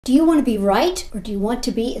Do you want to be right, or do you want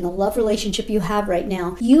to be in the love relationship you have right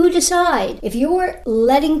now? You decide. If you're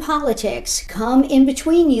letting politics come in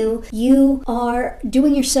between you, you are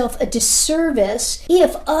doing yourself a disservice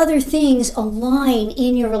if other things align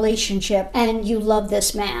in your relationship and you love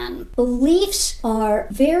this man. Beliefs are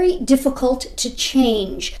very difficult to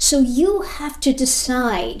change, so you have to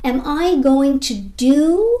decide, am I going to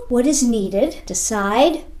do what is needed?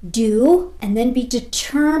 Decide, do, and then be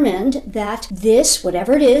determined that this,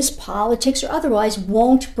 whatever it is, politics or otherwise,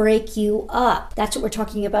 won't break you up. That's what we're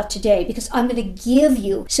talking about today, because I'm going to give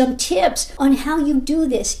you some tips on how you do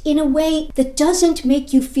this in a way that doesn't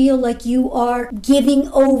make you feel like you are giving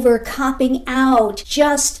over, copping out,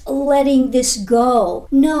 just letting this go.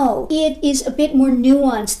 No, it is a bit more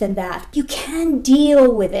nuanced than that. You can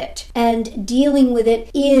deal with it, and dealing with it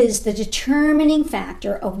is the determining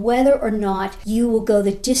factor of whether or not you will go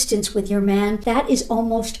the distance with your man. That is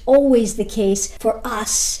almost always the case for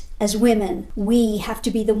us. As women, we have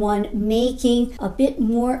to be the one making a bit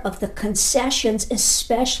more of the concessions,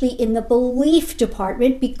 especially in the belief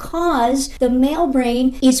department, because the male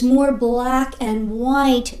brain is more black and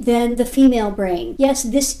white than the female brain. Yes,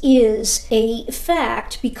 this is a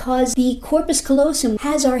fact because the corpus callosum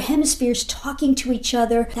has our hemispheres talking to each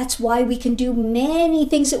other. That's why we can do many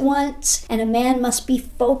things at once, and a man must be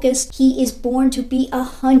focused. He is born to be a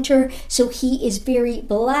hunter, so he is very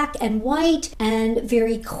black and white and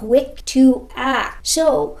very quick to act.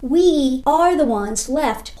 So we are the ones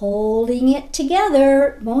left holding it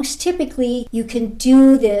together. Most typically, you can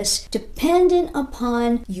do this dependent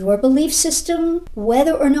upon your belief system,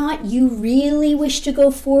 whether or not you really wish to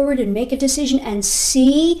go forward and make a decision and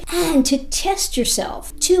see, and to test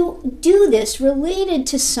yourself. To do this related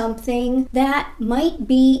to something that might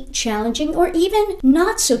be challenging or even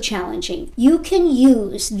not so challenging. You can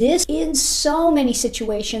use this in so many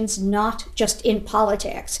situations, not just in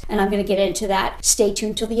politics. And I'm going to get into that. Stay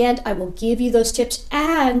tuned till the end. I will give you those tips,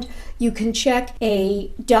 and you can check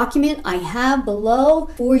a document I have below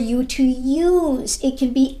for you to use. It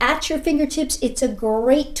can be at your fingertips. It's a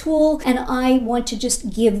great tool, and I want to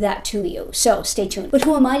just give that to you. So stay tuned. But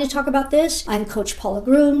who am I to talk about this? I'm Coach Paula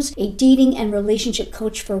Grooms, a dating and relationship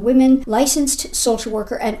coach for women, licensed social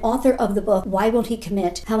worker, and author of the book, Why Won't He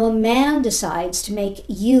Commit? How a Man Decides to Make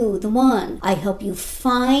You the One. I help you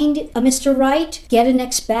find a Mr. Right, get an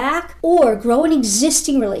ex back, or grow an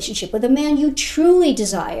existing relationship with a man you truly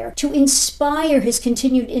desire to inspire his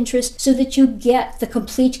continued interest so that you get the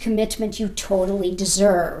complete commitment you totally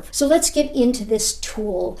deserve. So let's get into this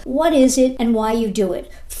tool. What is it and why you do it?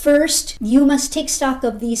 First, you must take stock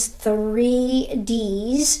of these 3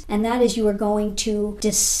 D's, and that is you are going to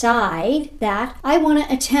decide that I want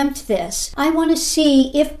to attempt this. I want to see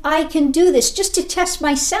if I can do this just to test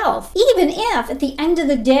myself. Even if at the end of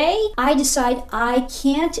the day, I decide I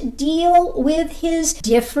can't deal with his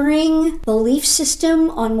differing belief system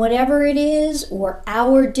on whatever it is, or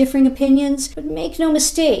our differing opinions. But make no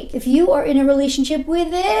mistake, if you are in a relationship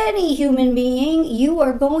with any human being, you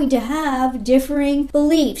are going to have differing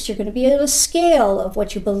beliefs. You're going to be at a scale of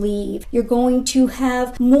what you believe. You're going to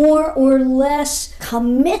have more or less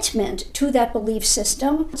commitment to that belief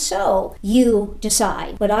system. So you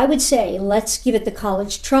decide. But I would say, let's give it the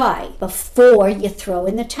college try before you throw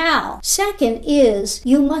in the towel. Second is,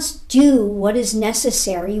 you must do what is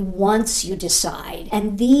necessary once you decide.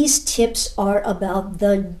 And these tips are about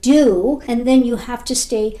the do, and then you have to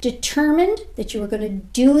stay determined that you are going to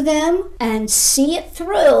do them and see it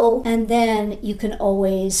through, and then you can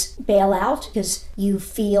always bail out because you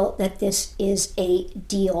feel that this is a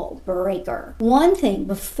deal breaker. One thing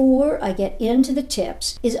before I get into the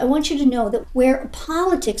tips is I want you to know that where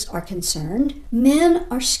politics are concerned, men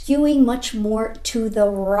are skewing much more to the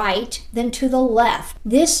right than to the left.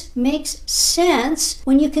 This makes sense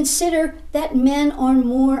when you consider that men are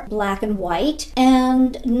more black and white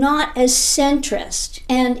and not as centrist.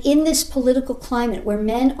 And in this political climate where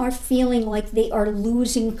men are feeling like they are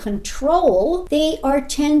losing control, they are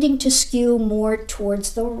tending to skew more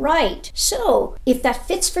towards the right. So if that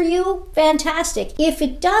fits for you, fantastic. If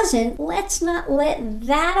it doesn't, let's not let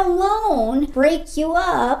that alone break you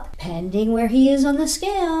up, depending where he is on the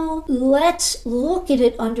scale. Let's look at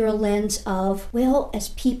it under a lens of, well, as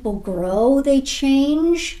people grow, they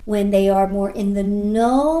change. When they are more in the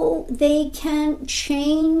know, they can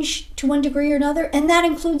change to one degree or another, and that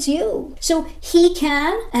includes you. So he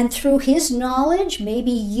can, and through his knowledge,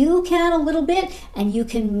 maybe you can a little bit, and you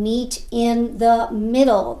can meet in the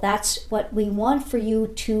middle. That's what we want for you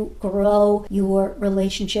to grow your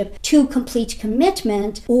relationship to complete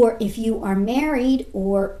commitment. Or if you are married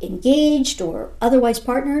or engaged or otherwise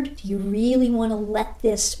partnered, do you really want to let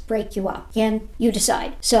this break you up? Again, you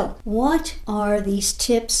decide. So what are these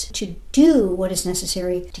tips to do what is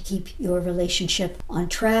necessary to keep your relationship on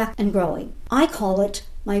track and growing? I call it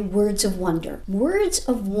my words of wonder. Words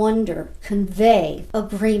of wonder convey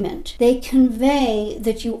agreement. They convey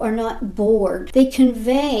that you are not bored. They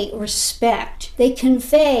convey respect. They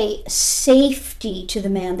convey safety to the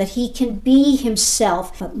man, that he can be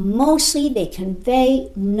himself. But mostly they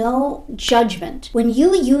convey no judgment. When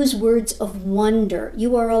you use words of wonder,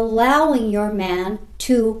 you are allowing your man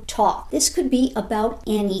to talk. This could be about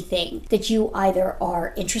anything that you either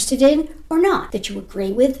are interested in or not, that you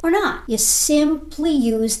agree with or not. You simply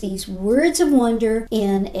use these words of wonder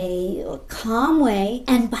in a calm way,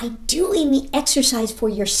 and by doing the exercise for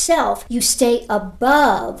yourself, you stay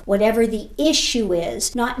above whatever the issue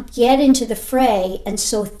is, not get into the fray, and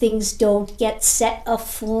so things don't get set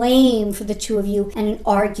aflame for the two of you and an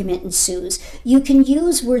argument ensues. You can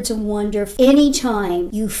use words of wonder anytime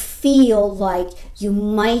you feel like you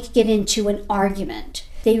might get into an argument.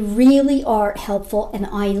 They really are helpful, and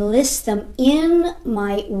I list them in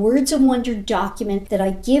my Words of Wonder document that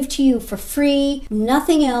I give to you for free.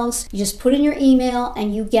 Nothing else. You just put in your email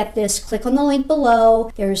and you get this. Click on the link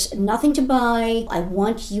below. There's nothing to buy. I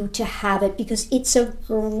want you to have it because it's a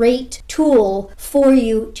great tool for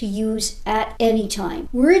you to use at any time.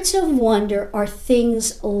 Words of Wonder are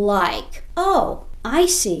things like, oh, I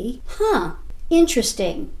see.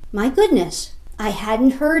 Interesting. My goodness. I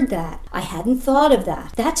hadn't heard that. I hadn't thought of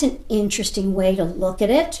that. That's an interesting way to look at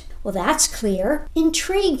it. Well, that's clear.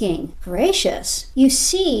 Intriguing. Gracious. You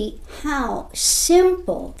see how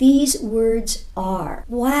simple these words are.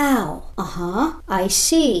 Wow. I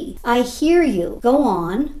see. I hear you. Go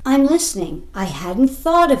on. I'm listening. I hadn't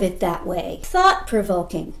thought of it that way.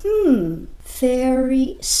 Thought-provoking.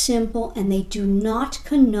 Very simple, and they do not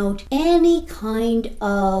connote any kind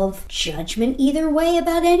of judgment either way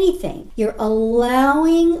about anything. You're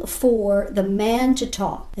allowing for the man to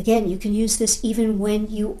talk. Again, you can use this even when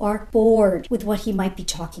you are bored with what he might be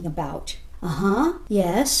talking about.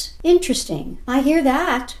 Yes. Interesting. I hear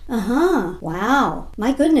that. Wow.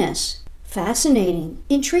 My goodness. Fascinating.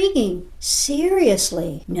 Intriguing.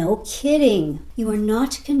 Seriously. No kidding. You are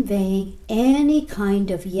not conveying any kind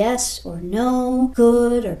of yes or no,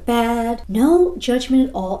 good or bad. No judgment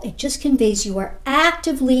at all. It just conveys you are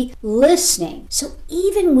actively listening. So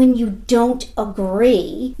even when you don't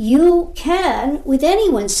agree, you can, with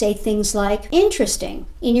anyone, say things like, interesting.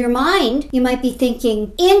 In your mind, you might be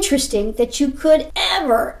thinking, interesting that you could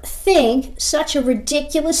ever think such a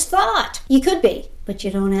ridiculous thought. You could be. But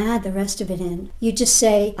you don't add the rest of it in. You just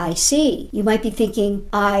say, I see. You might be thinking,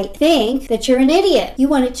 I think that you're an idiot. You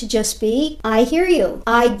want it to just be, I hear you.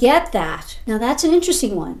 I get that. Now that's an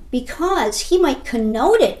interesting one because he might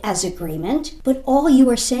connote it as agreement, but all you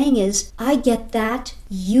are saying is, I get that.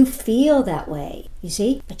 You feel that way. You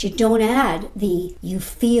see? But you don't add the you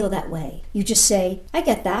feel that way. You just say, I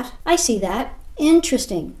get that. I see that.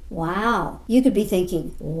 Interesting. Wow. You could be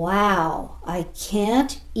thinking, wow, I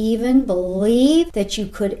can't even believe that you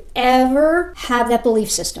could ever have that belief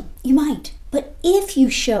system. You might. But if you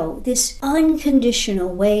show this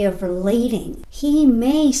unconditional way of relating, he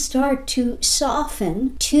may start to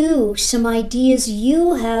soften to some ideas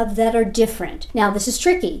you have that are different. Now, this is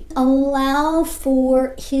tricky. Allow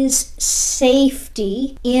for his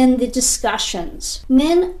safety in the discussions.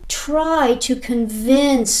 Men try to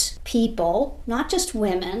convince people, not just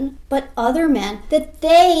women, but other men, that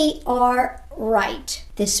they are right.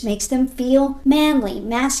 This makes them feel manly,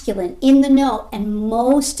 masculine, in the know, and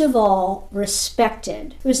most of all,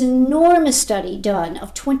 respected. There was an enormous study done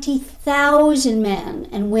of 20,000 men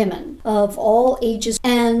and women of all ages,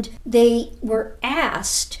 and they were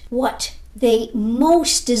asked what they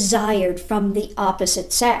most desired from the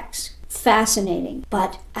opposite sex. Fascinating,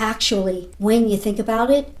 but actually, when you think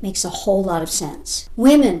about it, makes a whole lot of sense.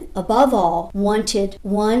 Women, above all, wanted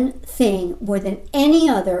one thing more than any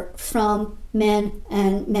other from men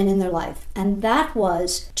and men in their life, and that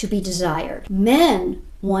was to be desired. Men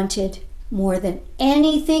wanted more than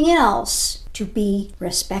anything else to be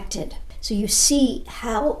respected. So you see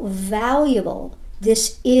how valuable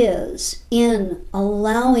this is in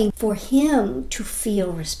allowing for him to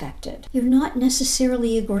feel respected. You're not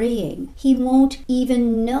necessarily agreeing. He won't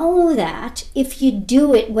even know that if you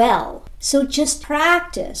do it well. So just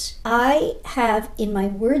practice. I have in my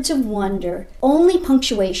words of wonder only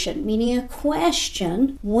punctuation, meaning a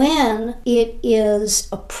question when it is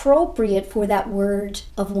appropriate for that word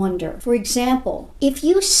of wonder. For example, if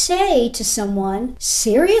you say to someone,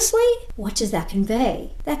 seriously? What does that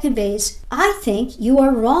convey? That conveys, I think you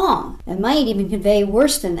are wrong. It might even convey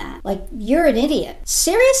worse than that, like you're an idiot.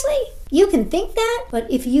 Seriously? You can think that?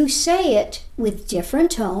 But if you say it with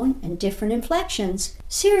different tone and different inflections,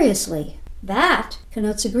 seriously, that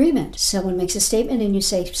connotes agreement. Someone makes a statement and you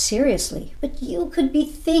say, seriously, but you could be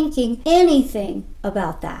thinking anything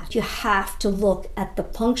about that. You have to look at the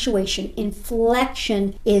punctuation.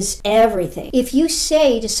 Inflection is everything. If you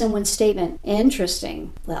say to someone's statement,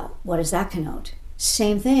 interesting, well, what does that connote?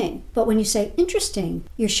 Same thing. But when you say interesting,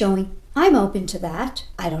 you're showing, I'm open to that.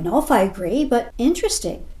 I don't know if I agree, but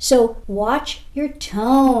interesting. So watch your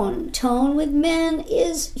tone. Tone with men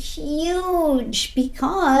is huge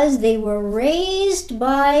because they were raised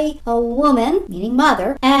by a woman, meaning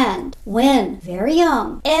mother, and when very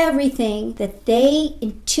young, everything that they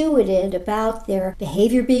intuited about their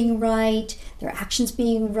behavior being right, their actions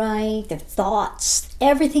being right, their thoughts,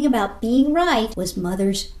 everything about being right was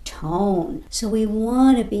mother's tone. So we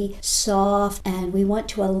want to be soft and we want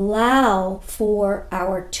to allow for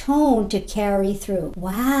our tone to carry through.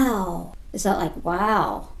 Wow. It's not like,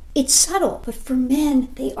 wow. It's subtle, but for men,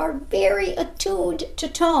 they are very attuned to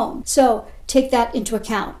tone. So take that into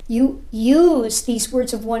account. You use these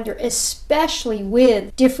words of wonder, especially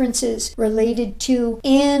with differences related to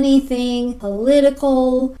anything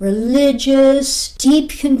political, religious, deep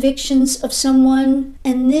convictions of someone.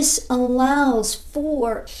 And this allows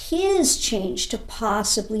for his change to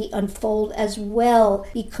possibly unfold as well,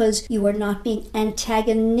 because you are not being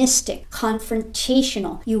antagonistic,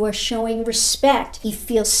 confrontational. You are showing respect. He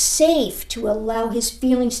feels safe to allow his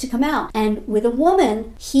feelings to come out. And with a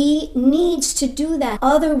woman, he needs to do that.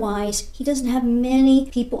 Otherwise, he doesn't have many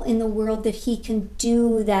people in the world that he can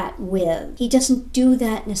do that with. He doesn't do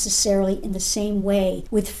that necessarily in the same way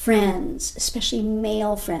with friends, especially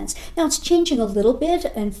male friends. Now, it's changing a little bit,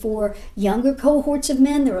 and for younger cohorts of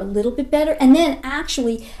men, they're a little bit better. And then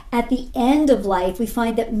actually, at the end of life, we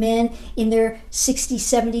find that men in their 60s,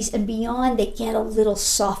 70s, and beyond, they get a little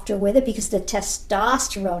softer with it because the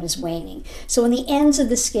testosterone is waning. So in the ends of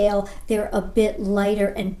the scale, they're a bit lighter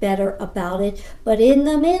and better about it. But in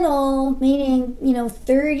the middle, meaning,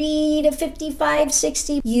 30 to 55,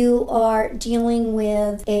 60, you are dealing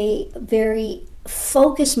with a very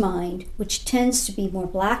focused mind, which tends to be more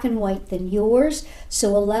black and white than yours.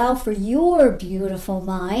 So allow for your beautiful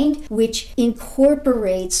mind, which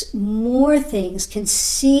incorporates more things, can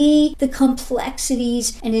see the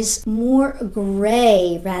complexities, and is more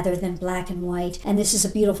gray rather than black and white. And this is a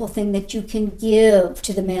beautiful thing that you can give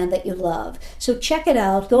to the man that you love. So check it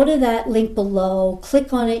out. Go to that link below,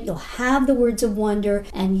 click on it. You'll have the words of wonder,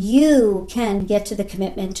 and you can get to the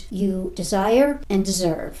commitment you desire and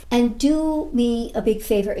deserve. And do me a big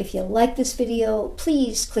favor, if you like this video,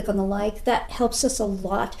 please click on the like. That helps us a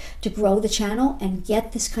lot to grow the channel and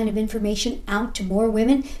get this kind of information out to more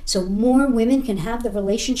women, so more women can have the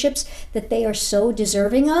relationships that they are so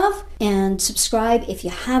deserving of. And subscribe if you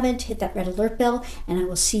haven't. Hit that red alert bell, and I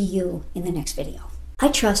will see you in the next video. I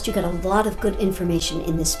trust you got a lot of good information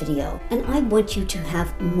in this video, and I want you to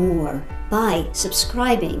have more by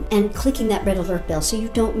subscribing and clicking that red alert bell so you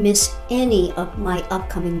don't miss any of my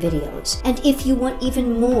upcoming videos. And if you want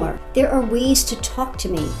even more, there are ways to talk to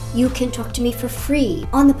me. You can talk to me for free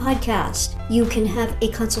on the podcast. You can have a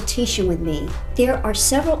consultation with me. There are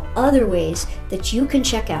several other ways that you can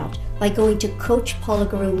check out by going to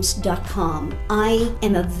coachpaulagrooms.com. I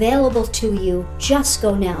am available to you. Just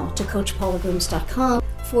go now to coachpaulagrooms.com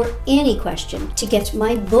for any question, to get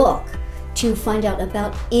my book, to find out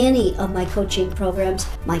about any of my coaching programs,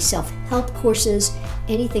 my self-help courses,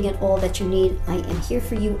 anything at all that you need. I am here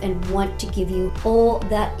for you and want to give you all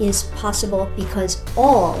that is possible, because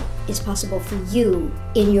all is possible for you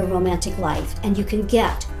in your romantic life, and you can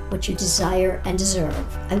get what you desire and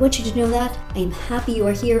deserve. I want you to know that. I am happy you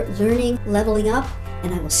are here learning, leveling up,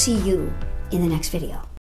 and I will see you in the next video.